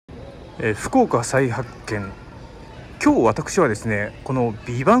福岡再発見。今日私はですね、この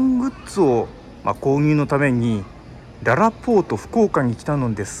ビバングッズを、購入のためにララポート福岡に来た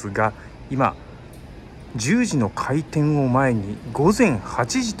のですが、今10時の開店を前に午前8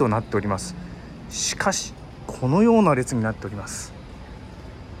時となっております。しかしこのような列になっております。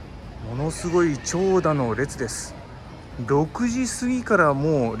ものすごい長蛇の列です。6時過ぎから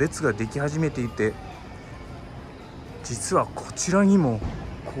もう列ができ始めていて、実はこちらにも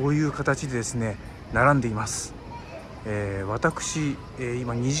こういう形でですね並んでいます。私、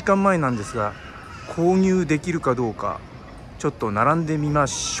今2時間前なんですが、購入できるかどうかちょっと並んでみま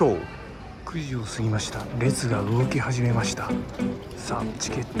しょう。9時を過ぎました。列が動き始めました。さあ、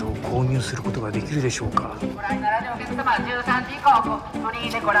チケットを購入することができるでしょうか。ご覧になられるお客様は13時以降フリ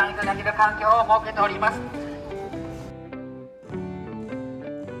ーでご覧いただける環境を設けております。